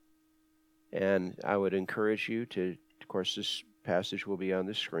And I would encourage you to, of course, this passage will be on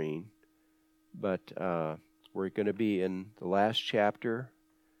the screen, but we're going to be in the last chapter,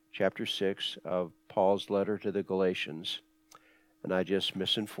 chapter 6 of Paul's letter to the Galatians. And I just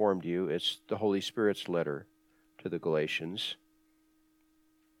misinformed you. It's the Holy Spirit's letter to the Galatians.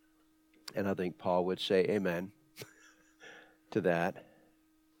 And I think Paul would say amen to that.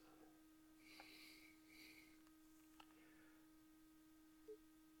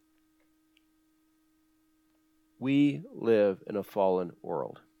 We live in a fallen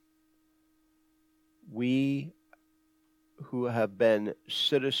world. We who have been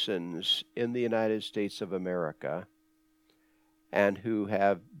citizens in the United States of America and who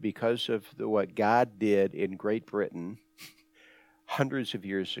have, because of what God did in Great Britain hundreds of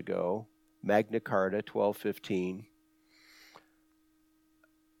years ago, Magna Carta 1215,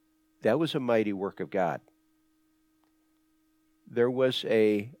 that was a mighty work of God. There was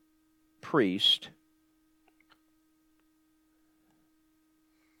a priest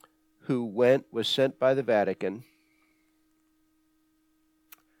who was sent by the Vatican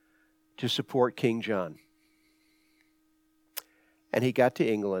to support King John. And he got to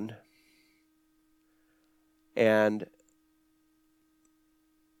England, and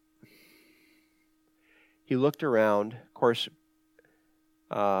he looked around. Of course,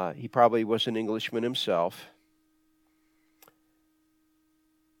 he probably was an Englishman himself.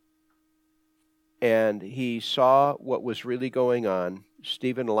 And he saw what was really going on.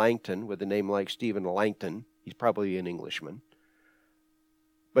 Stephen Langton, with a name like Stephen Langton, he's probably an Englishman.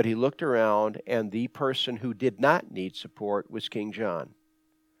 But he looked around, and the person who did not need support was King John.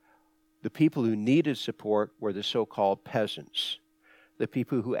 The people who needed support were the so-called peasants, the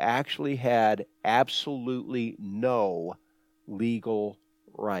people who actually had absolutely no legal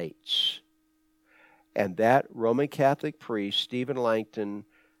rights. And that Roman Catholic priest, Stephen Langton,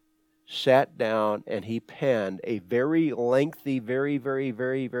 sat down and he penned a very lengthy, very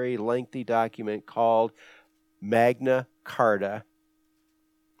lengthy document called Magna Carta.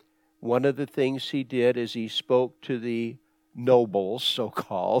 One of the things he did is he spoke to the nobles,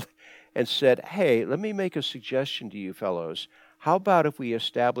 so-called, and said, hey, let me make a suggestion to you fellows. How about if we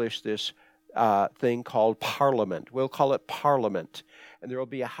establish this thing called Parliament? We'll call it Parliament. And there will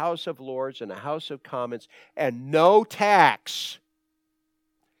be a House of Lords and a House of Commons, and no tax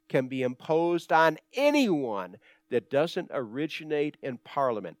can be imposed on anyone that doesn't originate in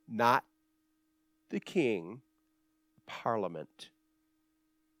Parliament. Not the king, Parliament.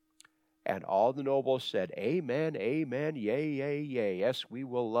 And all the nobles said, amen, amen, yea, yea, yea. Yes, we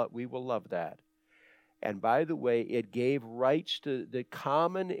will love that. And by the way, it gave rights to the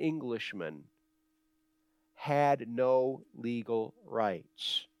common Englishman had no legal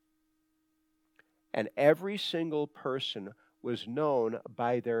rights. And every single person was known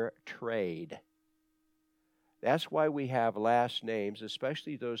by their trade. That's why we have last names,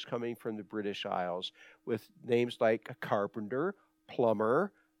 especially those coming from the British Isles, with names like carpenter,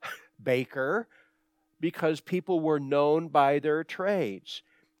 plumber, baker, because people were known by their trades.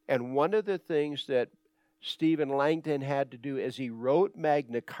 And one of the things that Stephen Langton had to do as he wrote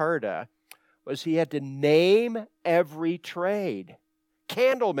Magna Carta was he had to name every trade.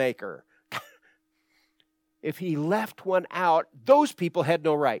 Candle maker. If he left one out, those people had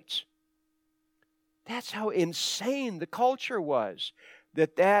no rights. That's how insane the culture was,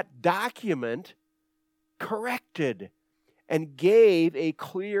 that document corrected and gave a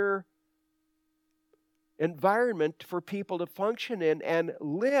clear environment for people to function in and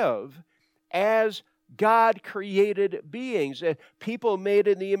live as God created beings, people made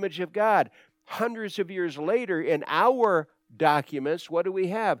in the image of God. Hundreds of years later, in our documents, what do we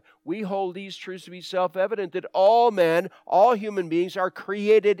have? We hold these truths to be self-evident, that all men, all human beings are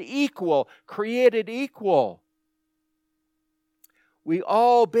created equal. Created equal. We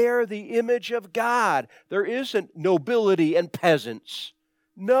all bear the image of God. There isn't nobility and peasants.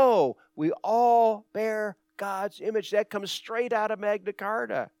 No, we all bear God's image. That comes straight out of Magna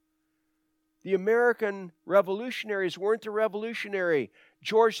Carta. The American revolutionaries weren't the revolutionary.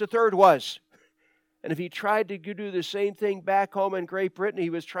 George III was. And if he tried to do the same thing back home in Great Britain,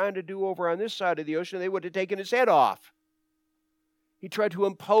 he was trying to do over on this side of the ocean, they would have taken his head off. He tried to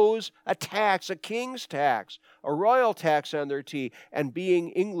impose a tax, a king's tax, a royal tax on their tea. And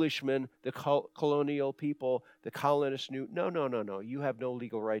being Englishmen, the colonial people, the colonists knew, no, you have no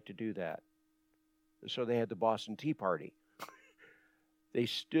legal right to do that. And so they had the Boston Tea Party.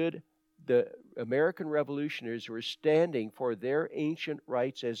 The American revolutionaries were standing for their ancient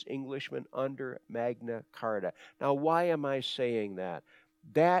rights as Englishmen under Magna Carta. Now, why am I saying that?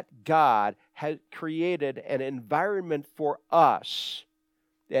 That God has created an environment for us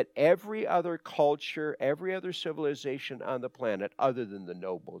that every other culture, every other civilization on the planet, other than the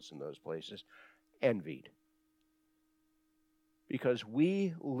nobles in those places, envied. Because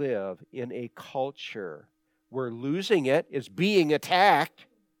we live in a culture, we're losing it, it's being attacked,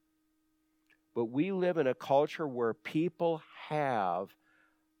 but we live in a culture where people have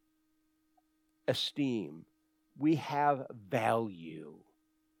esteem. We have value.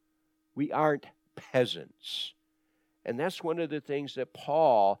 We aren't peasants. And that's one of the things that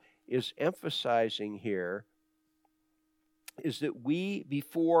Paul is emphasizing here, is that we,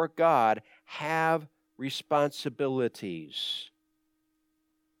 before God, have responsibilities.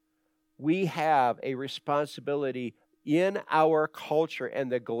 We have a responsibility in our culture,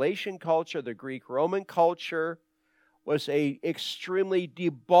 and the Galatian culture, the Greek-Roman culture, was an extremely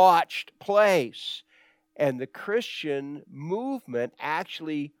debauched place. And the Christian movement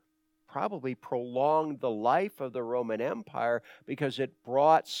actually probably prolonged the life of the Roman Empire because it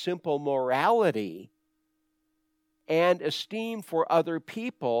brought simple morality and esteem for other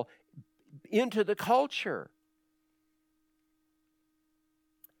people into the culture.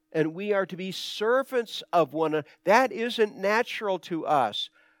 And we are to be servants of one another. That isn't natural to us.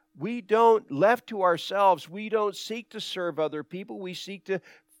 We don't, left to ourselves, we don't seek to serve other people. We seek to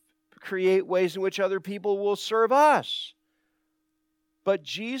create ways in which other people will serve us. But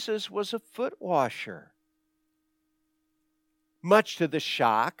Jesus was a foot washer, much to the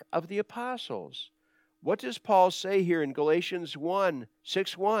shock of the apostles. What does Paul say here in Galatians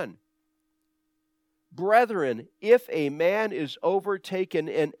 6:1? Brethren, if a man is overtaken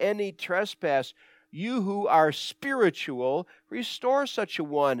in any trespass, you who are spiritual, restore such a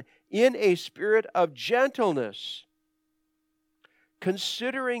one in a spirit of gentleness,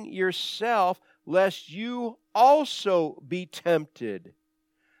 considering yourself, lest you also be tempted.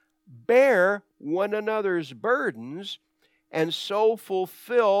 Bear one another's burdens, and so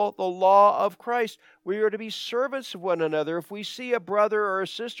fulfill the law of Christ. We are to be servants of one another. If we see a brother or a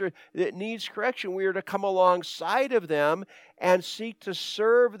sister that needs correction, we are to come alongside of them and seek to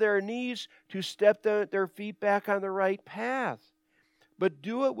serve their needs, to step their feet back on the right path. But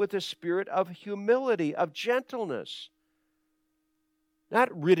do it with a spirit of humility, of gentleness. Not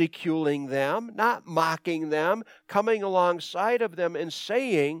ridiculing them, not mocking them, coming alongside of them and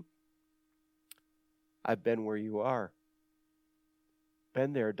saying, I've been where you are.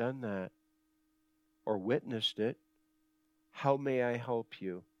 Been there, done that, or witnessed it. How may I help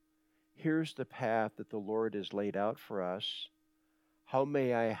you? Here's the path that the Lord has laid out for us. How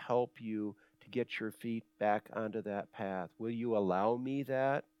may I help you to get your feet back onto that path? Will you allow me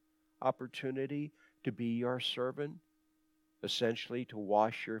that opportunity to be your servant? Essentially, to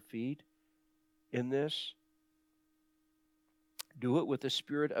wash your feet in this? Do it with a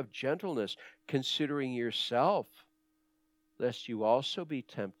spirit of gentleness, considering yourself, lest you also be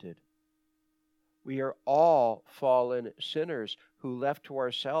tempted. We are all fallen sinners who, left to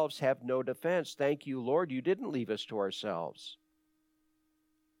ourselves, have no defense. Thank you, Lord, you didn't leave us to ourselves.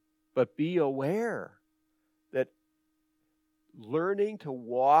 But be aware that learning to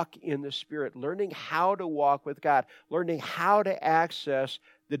walk in the Spirit, learning how to walk with God, learning how to access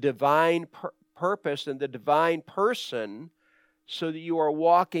the divine purpose and the divine person, so that you are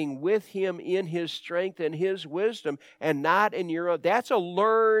walking with Him in His strength and His wisdom and not in your own. That's a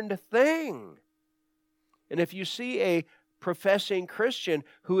learned thing. And if you see a professing Christian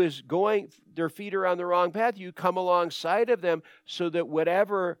who is going, their feet are on the wrong path, you come alongside of them so that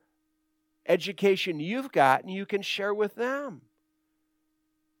whatever education you've gotten, you can share with them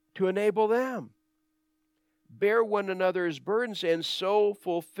to enable them. Bear one another's burdens and so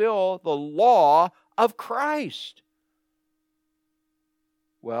fulfill the law of Christ.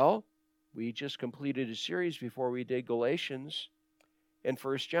 Well, we just completed a series before we did Galatians and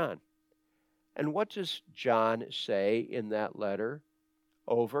 1 John. And what does John say in that letter?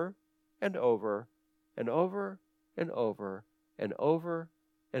 Over and over and over and over and over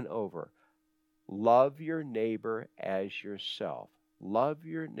and over. Love your neighbor as yourself. Love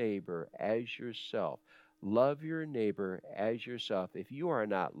your neighbor as yourself. Love your neighbor as yourself. If you are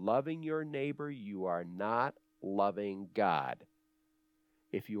not loving your neighbor, you are not loving God.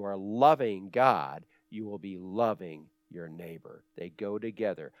 If you are loving God, you will be loving your neighbor. They go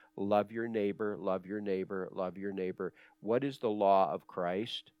together. Love your neighbor, love your neighbor, love your neighbor. What is the law of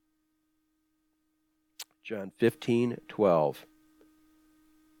Christ? John 15:12.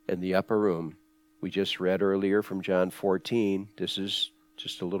 In the upper room. We just read earlier from John 14. This is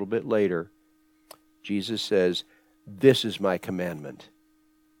just a little bit later. Jesus says, "This is my commandment,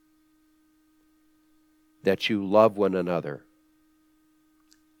 that you love one another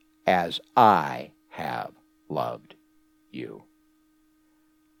as I have loved you."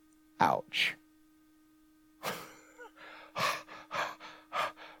 Ouch.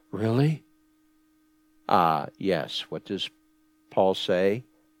 Really? Yes. What does Paul say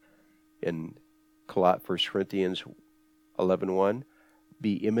in 1 Corinthians 11:1?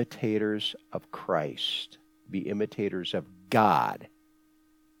 Be imitators of Christ. Be imitators of God,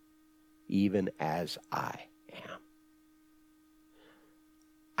 even as I am.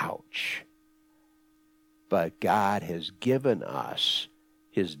 Ouch. But God has given us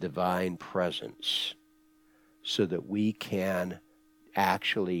His divine presence so that we can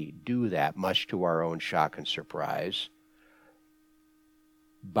actually do that, much to our own shock and surprise,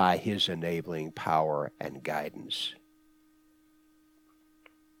 by His enabling power and guidance.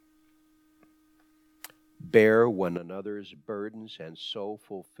 Bear one another's burdens and so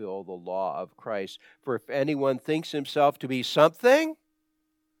fulfill the law of Christ. For if anyone thinks himself to be something,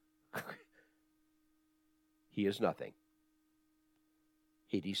 he is nothing.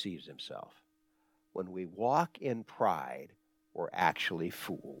 He deceives himself. When we walk in pride, we're actually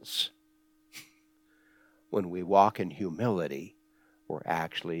fools. When we walk in humility, we're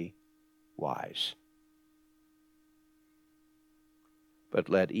actually wise. But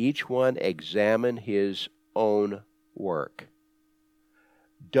let each one examine his own work.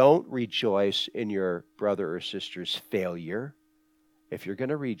 Don't rejoice in your brother or sister's failure. If you're going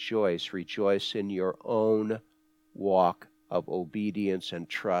to rejoice, rejoice in your own walk of obedience and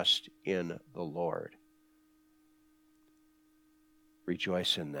trust in the Lord.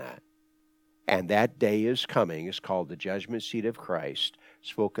 Rejoice in that. And that day is coming. It's called the judgment seat of Christ,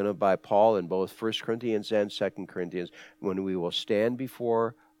 spoken of by Paul in both 1 Corinthians and 2 Corinthians, when we will stand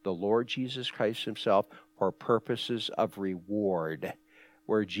before the Lord Jesus Christ Himself for purposes of reward,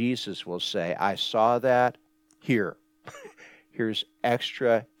 where Jesus will say, I saw that, here. Here's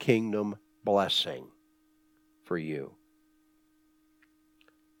extra kingdom blessing for you.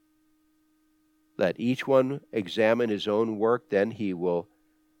 Let each one examine his own work, then he will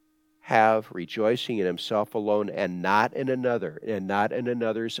have rejoicing in himself alone and not in another, and not in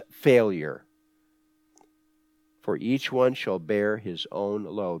another's failure. For each one shall bear his own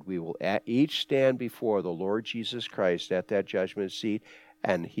load. We will each stand before the Lord Jesus Christ at that judgment seat,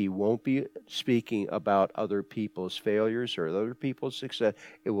 and He won't be speaking about other people's failures or other people's success.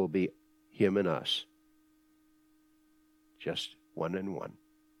 It will be Him and us. Just one and one.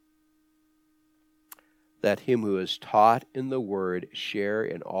 Let him who is taught in the word share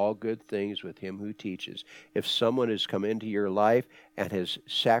in all good things with him who teaches. If someone has come into your life and has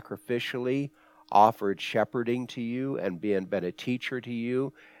sacrificially offered shepherding to you and been a teacher to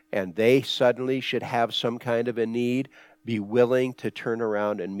you, and they suddenly should have some kind of a need, be willing to turn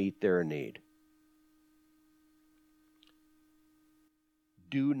around and meet their need.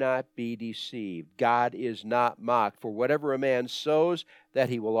 Do not be deceived. God is not mocked. For whatever a man sows, that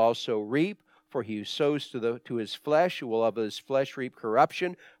he will also reap. For he who sows to his flesh will of his flesh reap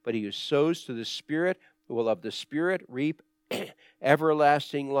corruption, but he who sows to the Spirit will of the Spirit reap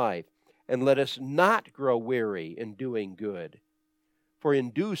everlasting life. And let us not grow weary in doing good. For in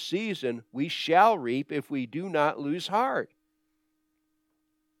due season we shall reap if we do not lose heart.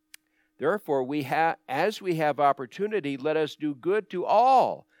 Therefore, as we have opportunity, let us do good to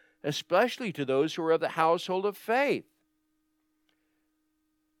all, especially to those who are of the household of faith.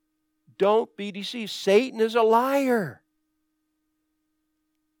 Don't be deceived. Satan is a liar.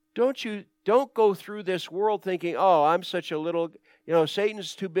 Don't go through this world thinking, oh, I'm such a little,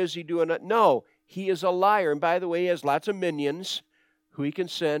 Satan's too busy doing it. No, he is a liar. And by the way, he has lots of minions who he can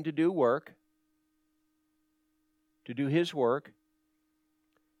send to do work, to do his work.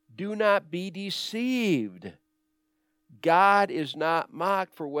 Do not be deceived. God is not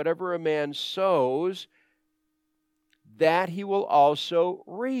mocked. For whatever a man sows, that he will also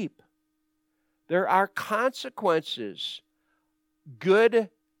reap. There are consequences. Good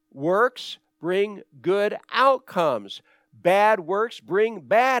works bring good outcomes. Bad works bring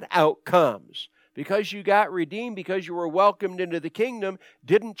bad outcomes. Because you got redeemed, because you were welcomed into the kingdom,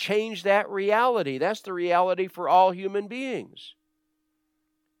 didn't change that reality. That's the reality for all human beings.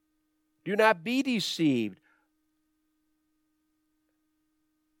 Do not be deceived.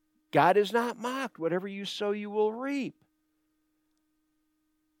 God is not mocked. Whatever you sow, you will reap.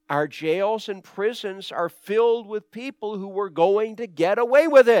 Our jails and prisons are filled with people who were going to get away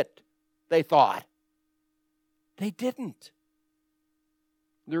with it, they thought. They didn't.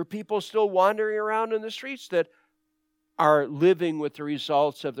 There are people still wandering around in the streets that are living with the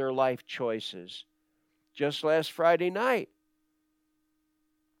results of their life choices. Just last Friday night,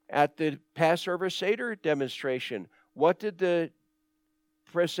 at the Passover Seder demonstration, what did the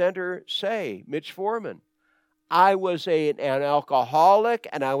presenter say, Mitch Foreman? I was an alcoholic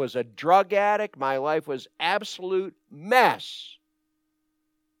and I was a drug addict. My life was absolute mess.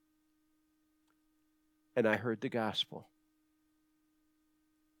 And I heard the gospel.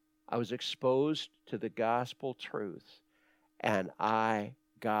 I was exposed to the gospel truth, and I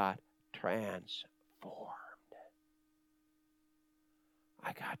got transformed.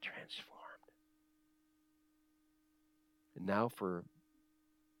 I got transformed. And now for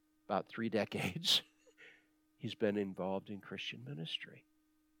about 3 decades, he's been involved in Christian ministry.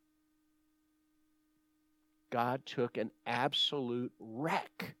 God took an absolute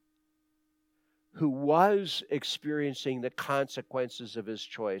wreck who was experiencing the consequences of his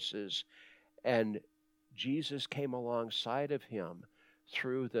choices, and Jesus came alongside of him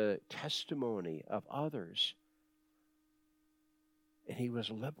through the testimony of others, and he was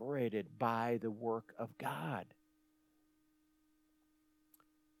liberated by the work of God.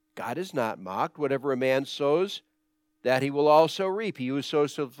 God is not mocked. Whatever a man sows, that he will also reap. He who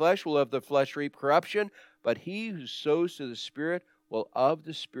sows to the flesh will of the flesh reap corruption, but he who sows to the Spirit will of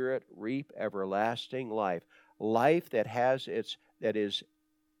the Spirit reap everlasting life. Life that is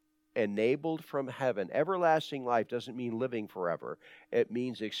enabled from heaven. Everlasting life doesn't mean living forever. It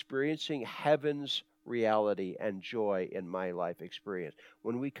means experiencing heaven's reality and joy in my life experience.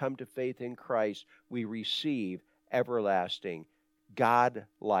 When we come to faith in Christ, we receive everlasting,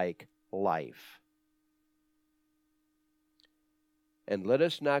 God-like life. And let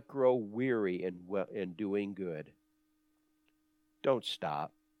us not grow weary in doing good. Don't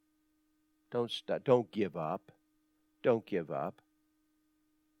stop. Don't stop. Don't give up. Don't give up.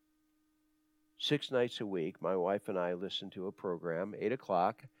 6 nights a week, my wife and I listen to a program, 8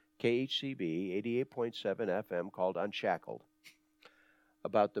 o'clock, KHCB, 88.7 FM, called Unshackled,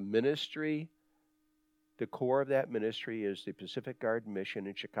 about the ministry. The core of that ministry is the Pacific Garden Mission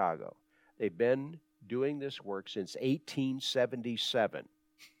in Chicago. They've been doing this work since 1877.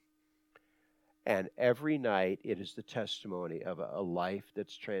 And every night it is the testimony of a life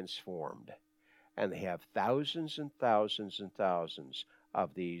that's transformed. And they have thousands and thousands and thousands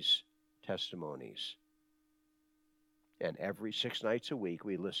of these testimonies. And every 6 nights a week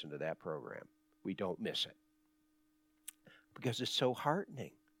we listen to that program. We don't miss it. Because it's so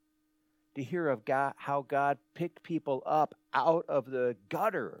heartening to hear of God, how God picked people up out of the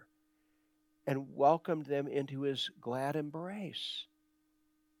gutter and welcomed them into his glad embrace.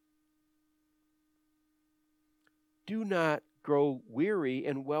 Do not grow weary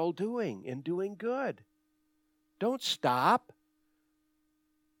in well-doing, in doing good. Don't stop.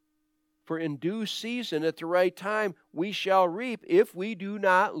 For in due season, at the right time, we shall reap if we do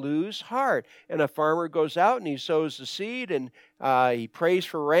not lose heart. And a farmer goes out and he sows the seed and he prays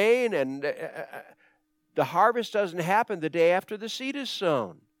for rain, and the harvest doesn't happen the day after the seed is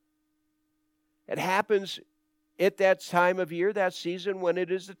sown. It happens at that time of year, that season, when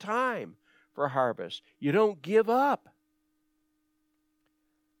it is the time for harvest. You don't give up.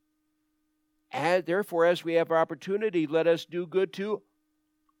 And therefore, as we have opportunity, let us do good to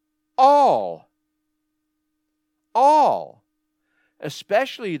all,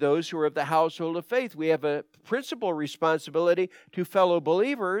 especially those who are of the household of faith. We have a principal responsibility to fellow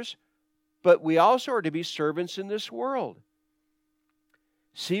believers, but we also are to be servants in this world.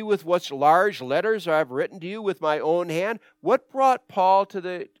 See with what large letters I have written to you with my own hand. What brought Paul to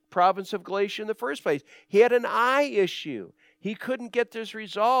the province of Galatia in the first place? He had an eye issue. He couldn't get this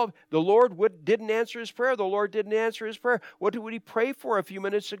resolved. The Lord didn't answer his prayer. The Lord didn't answer his prayer. What did he pray for a few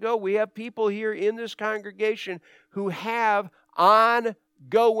minutes ago? We have people here in this congregation who have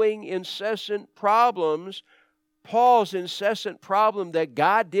ongoing, incessant problems. Paul's incessant problem that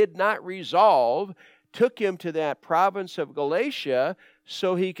God did not resolve took him to that province of Galatia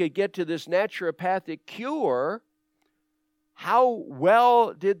so he could get to this naturopathic cure. How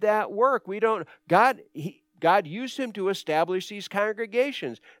well did that work? We don't. God used him to establish these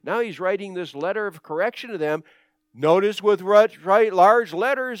congregations. Now he's writing this letter of correction to them. Notice with large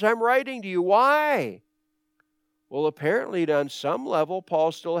letters I'm writing to you. Why? Well, apparently on some level,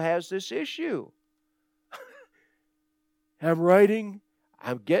 Paul still has this issue. I'm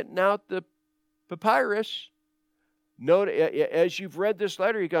getting out the papyrus. Note, as you've read this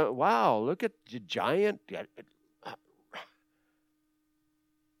letter, you go, wow, look at the giant.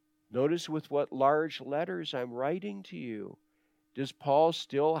 Notice with what large letters I'm writing to you. Does Paul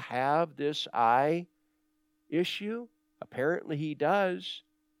still have this eye issue? Apparently he does.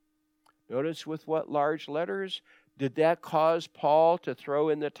 Notice with what large letters. Did that cause Paul to throw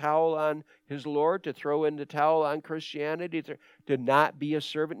in the towel on his Lord, to throw in the towel on Christianity, to not be a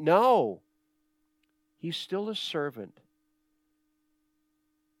servant? No. He's still a servant.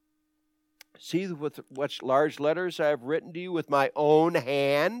 See with what large letters I have written to you with my own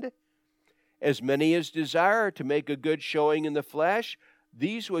hand? As many as desire to make a good showing in the flesh,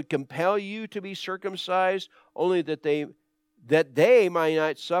 these would compel you to be circumcised, only that they might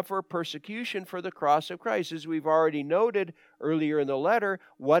not suffer persecution for the cross of Christ. As we've already noted earlier in the letter,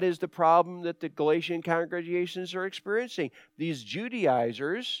 what is the problem that the Galatian congregations are experiencing? These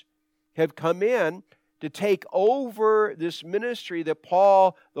Judaizers have come in to take over this ministry that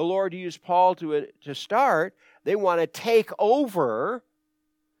the Lord used Paul to start. They want to take over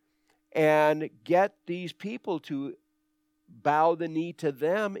and get these people to bow the knee to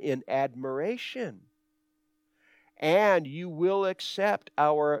them in admiration. And you will accept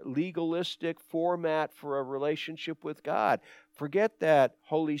our legalistic format for a relationship with God. Forget that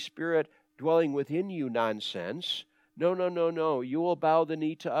Holy Spirit dwelling within you nonsense. No. You will bow the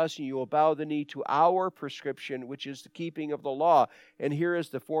knee to us, and you will bow the knee to our prescription, which is the keeping of the law. And here is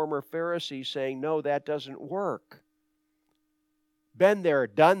the former Pharisee saying, no, that doesn't work. Been there,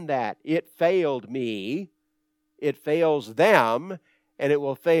 done that. It failed me. It fails them, and it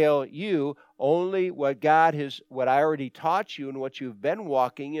will fail you. Only what I already taught you and what you've been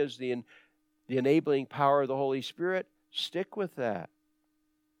walking is the enabling power of the Holy Spirit. Stick with that.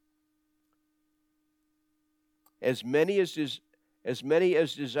 As many as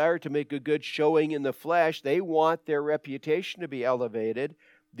desire to make a good showing in the flesh, they want their reputation to be elevated.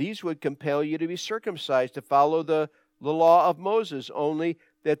 These would compel you to be circumcised, to follow the law of Moses, only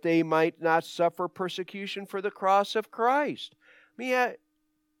that they might not suffer persecution for the cross of Christ. Let me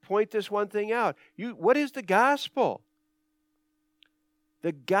point this one thing out. What is the gospel?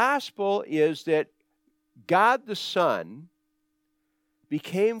 The gospel is that God the Son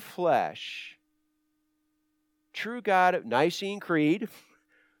became flesh, true God of Nicene Creed,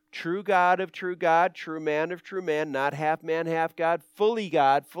 true God of true God, true man of true man, not half man, half God,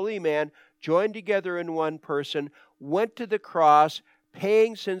 fully man, joined together in one person, went to the cross,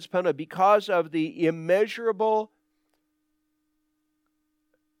 paying sin's penalty because of the immeasurable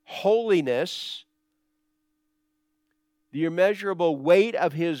holiness, the immeasurable weight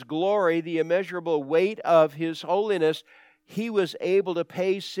of His glory, the immeasurable weight of His holiness. He was able to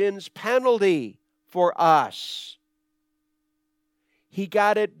pay sin's penalty for us. He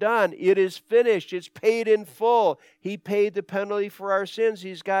got it done. It is finished. It's paid in full. He paid the penalty for our sins.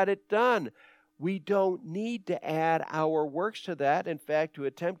 He's got it done. We don't need to add our works to that. In fact, to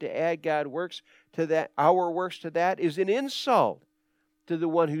attempt to add our works to that is an insult to the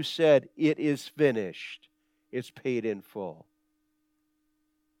one who said, it is finished. It's paid in full.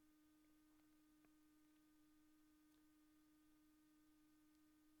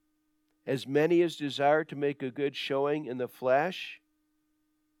 As many as desire to make a good showing in the flesh,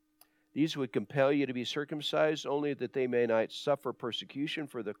 these would compel you to be circumcised, only that they may not suffer persecution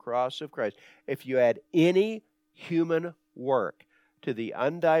for the cross of Christ. If you add any human work to the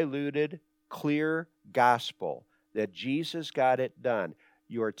undiluted, clear gospel that Jesus got it done,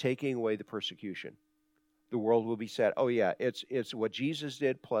 you are taking away the persecution. The world will be said, oh yeah, it's what Jesus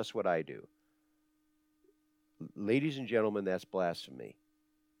did plus what I do. Ladies and gentlemen, that's blasphemy.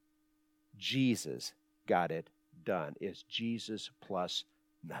 Jesus got it done. It's Jesus plus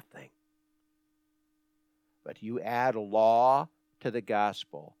nothing. But you add law to the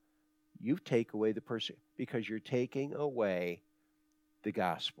gospel, you take away the person, because you're taking away the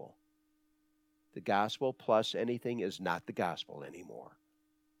gospel. The gospel plus anything is not the gospel anymore.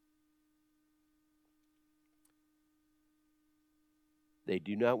 They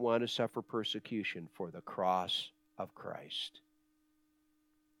do not want to suffer persecution for the cross of Christ.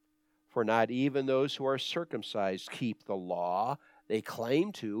 For not even those who are circumcised keep the law. They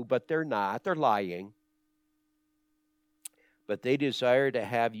claim to, but they're not. They're lying. But they desire to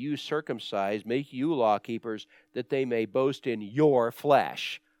have you circumcised, make you law keepers, that they may boast in your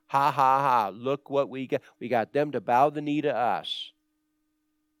flesh. Ha, ha, ha. Look what we got. We got them to bow the knee to us.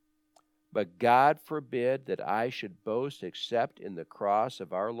 But God forbid that I should boast except in the cross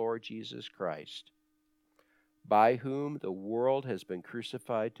of our Lord Jesus Christ, by whom the world has been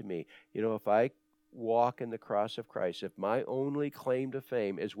crucified to me. You know, if I walk in the cross of Christ, if my only claim to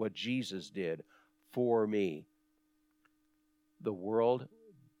fame is what Jesus did for me, the world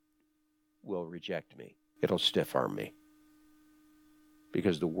will reject me. It'll stiff-arm me.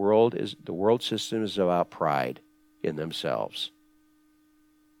 Because the world system is about pride in themselves.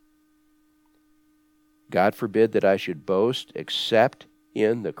 God forbid that I should boast except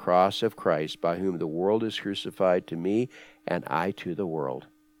in the cross of Christ, by whom the world is crucified to me, and I to the world.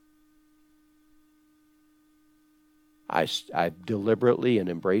 I've deliberately, in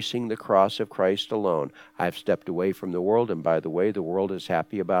embracing the cross of Christ alone, I've stepped away from the world, and by the way, the world is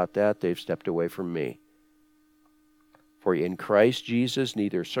happy about that. They've stepped away from me. For in Christ Jesus,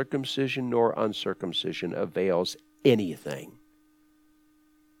 neither circumcision nor uncircumcision avails anything,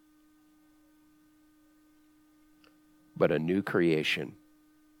 but a new creation.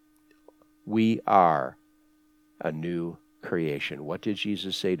 We are a new creation. What did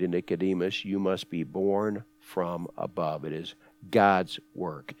Jesus say to Nicodemus? You must be born from above. It is God's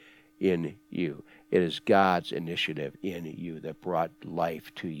work in you. It is God's initiative in you that brought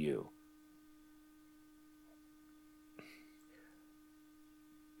life to you.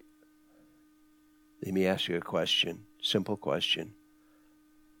 Let me ask you a question, simple question.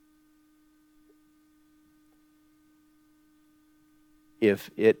 If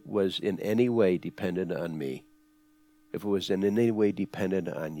it was in any way dependent on me, if it was in any way dependent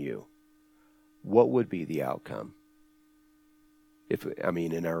on you, what would be the outcome?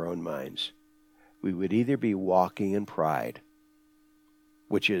 In our own minds. We would either be walking in pride,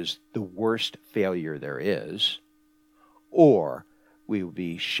 which is the worst failure there is, or we would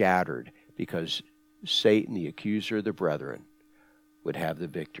be shattered because Satan, the accuser of the brethren, would have the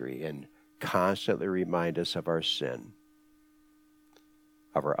victory and constantly remind us of our sin,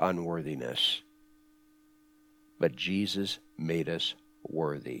 of our unworthiness. But Jesus made us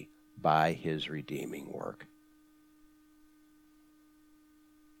worthy by his redeeming work.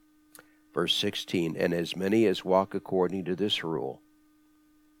 Verse 16, and as many as walk according to this rule,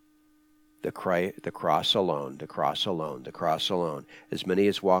 the cross alone, the cross alone, the cross alone, as many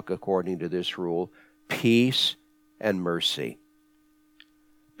as walk according to this rule, peace and mercy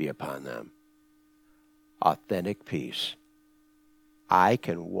be upon them. Authentic peace. I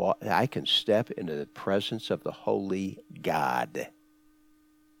can step into the presence of the holy God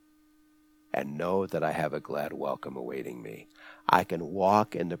and know that I have a glad welcome awaiting me. I can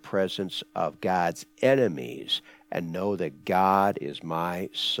walk in the presence of God's enemies and know that God is my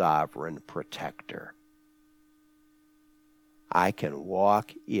sovereign protector. I can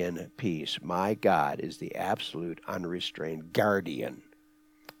walk in peace. My God is the absolute unrestrained guardian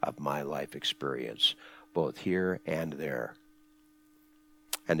of my life experience, both here and there.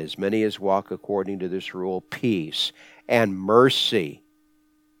 And as many as walk according to this rule, peace and mercy.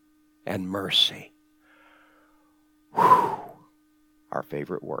 And mercy. Whew. Our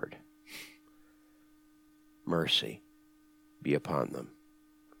favorite word. Mercy be upon them.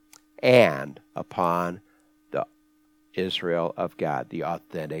 And upon the Israel of God, the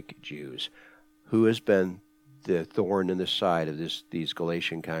authentic Jews, who has been the thorn in the side of these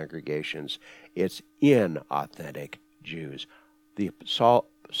Galatian congregations. It's inauthentic Jews. The Saul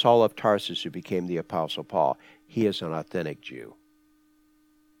of Tarsus, who became the Apostle Paul, he is an authentic Jew.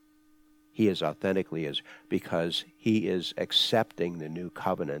 He is authentically because he is accepting the new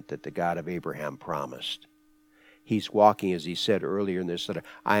covenant that the God of Abraham promised. He's walking, as he said earlier in this letter,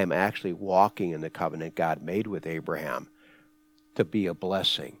 I am actually walking in the covenant God made with Abraham to be a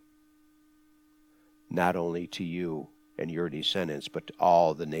blessing, not only to you and your descendants, but to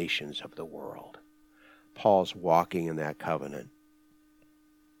all the nations of the world. Paul's walking in that covenant.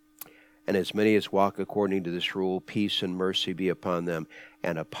 And as many as walk according to this rule, peace and mercy be upon them,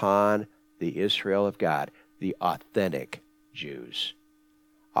 and upon the Israel of God, the authentic Jews.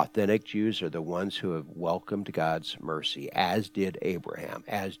 Authentic Jews are the ones who have welcomed God's mercy, as did Abraham,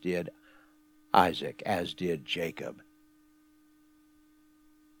 as did Isaac, as did Jacob.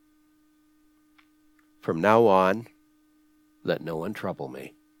 From now on, let no one trouble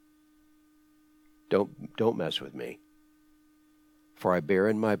me. Don't mess with me. For I bear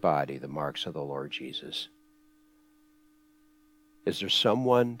in my body the marks of the Lord Jesus. Is there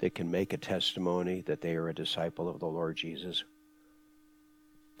someone that can make a testimony that they are a disciple of the Lord Jesus?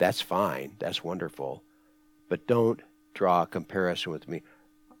 That's fine. That's wonderful. But don't draw a comparison with me.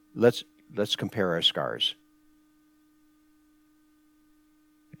 Let's compare our scars.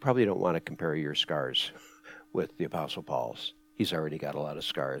 You probably don't want to compare your scars with the Apostle Paul's. He's already got a lot of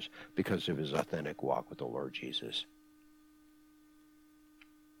scars because of his authentic walk with the Lord Jesus.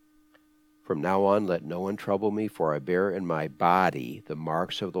 From now on, let no one trouble me, for I bear in my body the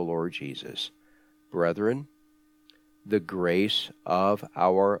marks of the Lord Jesus. Brethren, the grace of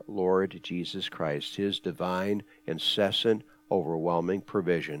our Lord Jesus Christ, his divine, incessant, overwhelming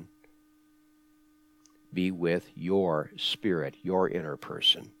provision, be with your spirit, your inner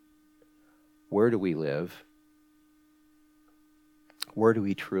person. Where do we live? Where do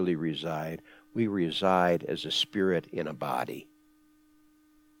we truly reside? We reside as a spirit in a body.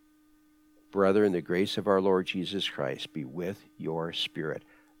 Brethren, the grace of our Lord Jesus Christ be with your spirit,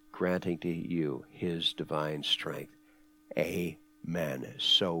 granting to you his divine strength. Amen.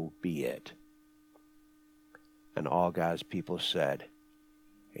 So be it. And all God's people said,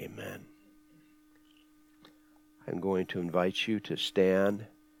 Amen. I'm going to invite you to stand.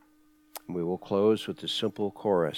 We will close with the simple chorus.